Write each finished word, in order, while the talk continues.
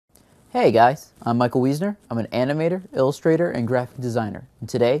Hey guys, I'm Michael Wiesner. I'm an animator, illustrator, and graphic designer. And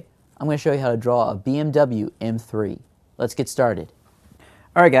today, I'm going to show you how to draw a BMW M3. Let's get started.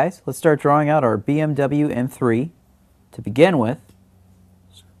 Alright guys, let's start drawing out our BMW M3. To begin with,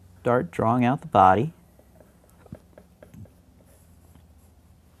 start drawing out the body.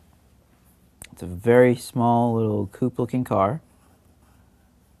 It's a very small little coupe looking car.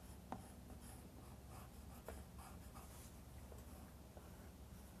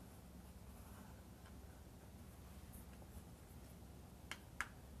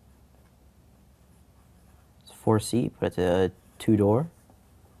 It's a 4-seat, but it's a 2-door.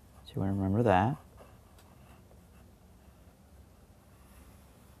 So you want to remember that.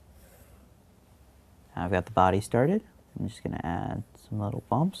 Now I've got the body started. I'm just going to add some little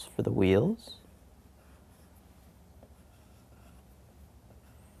bumps for the wheels.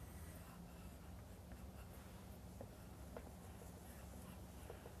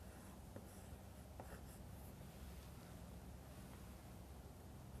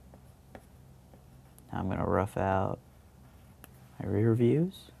 Now I'm going to rough out my rear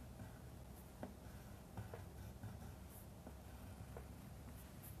views.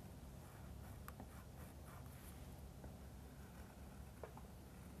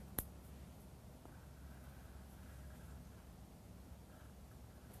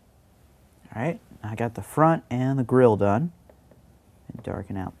 Alright, I got the front and the grille done. And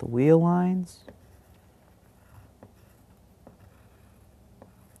darken out the wheel lines.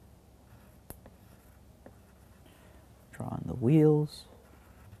 Draw on the wheels.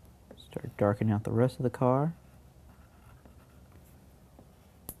 Start darkening out the rest of the car.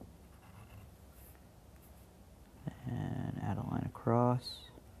 And add a line across.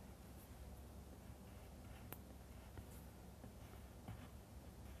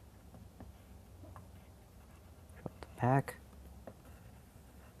 Drop the pack.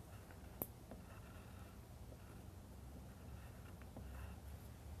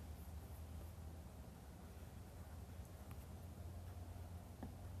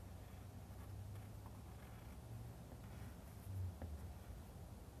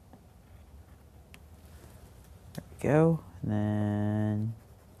 Go, and then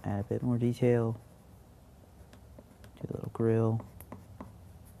add a bit more detail. Do a little grill.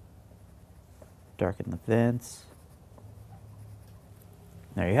 Darken the vents.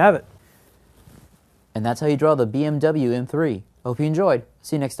 There you have it. And that's how you draw the BMW M3. Hope you enjoyed.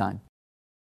 See you next time.